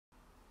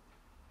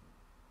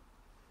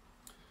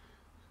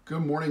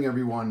Good morning,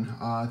 everyone.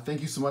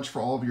 Thank you so much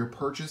for all of your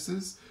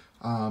purchases.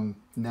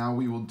 Now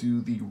we will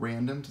do the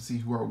random to see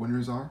who our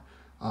winners are.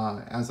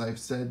 As I've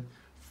said,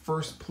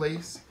 first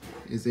place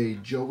is a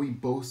Joey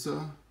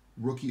Bosa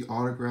rookie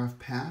autograph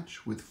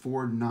patch with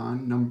 4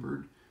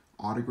 non-numbered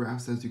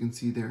autographs, as you can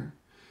see there.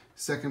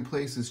 Second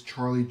place is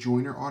Charlie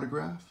Joyner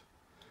autograph.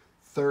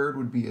 Third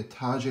would be a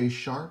Tajay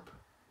Sharp.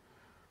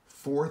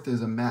 Fourth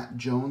is a Matt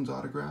Jones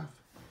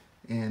autograph.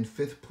 And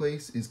fifth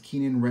place is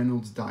Keenan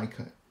Reynolds die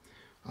cut.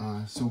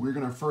 So we're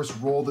going to first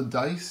roll the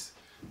dice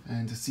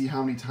and to see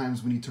how many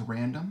times we need to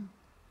random.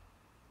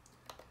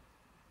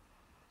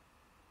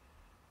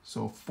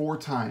 So 4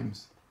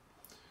 times.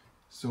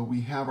 So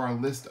we have our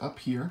list up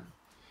here.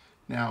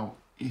 Now,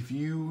 if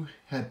you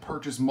had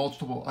purchased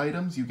multiple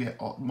items, you get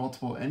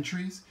multiple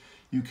entries.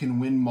 You can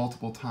win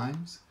multiple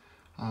times.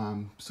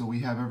 So we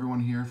have everyone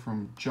here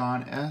from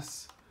John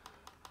S.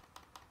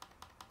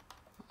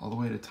 all the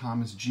way to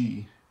Thomas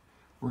G.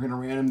 We're going to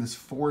random this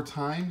 4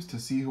 times to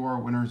see who our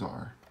winners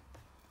are.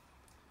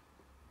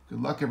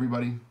 Good luck,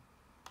 everybody.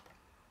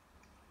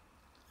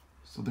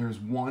 So there's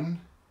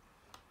 1.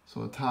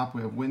 So at the top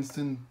we have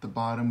Winston. At the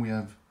bottom we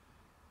have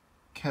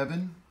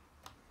Kevin.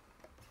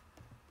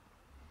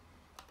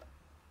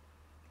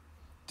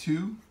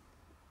 2.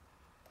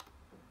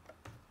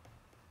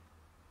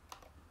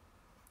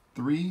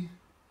 3.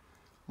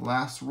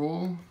 Last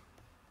roll.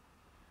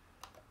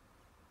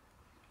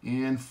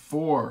 And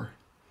 4.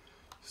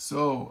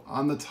 So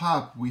on the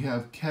top we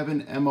have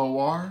Kevin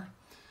MOR.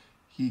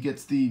 He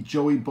gets the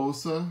Joey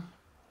Bosa.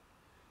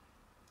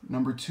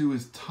 Number 2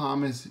 is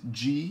Thomas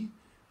G,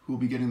 who will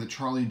be getting the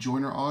Charlie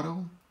Joyner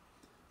auto.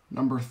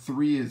 Number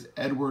 3 is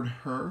Edward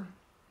Herr,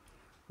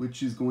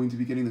 which is going to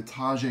be getting the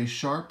Tajay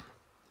Sharp.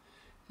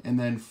 And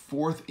then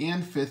 4th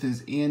and 5th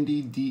is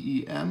Andy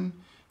DEM.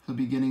 He'll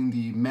be getting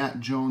the Matt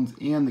Jones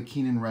and the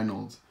Keenan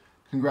Reynolds.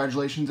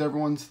 Congratulations,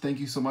 everyone. Thank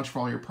you so much for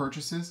all your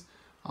purchases.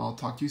 I'll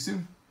talk to you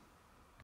soon.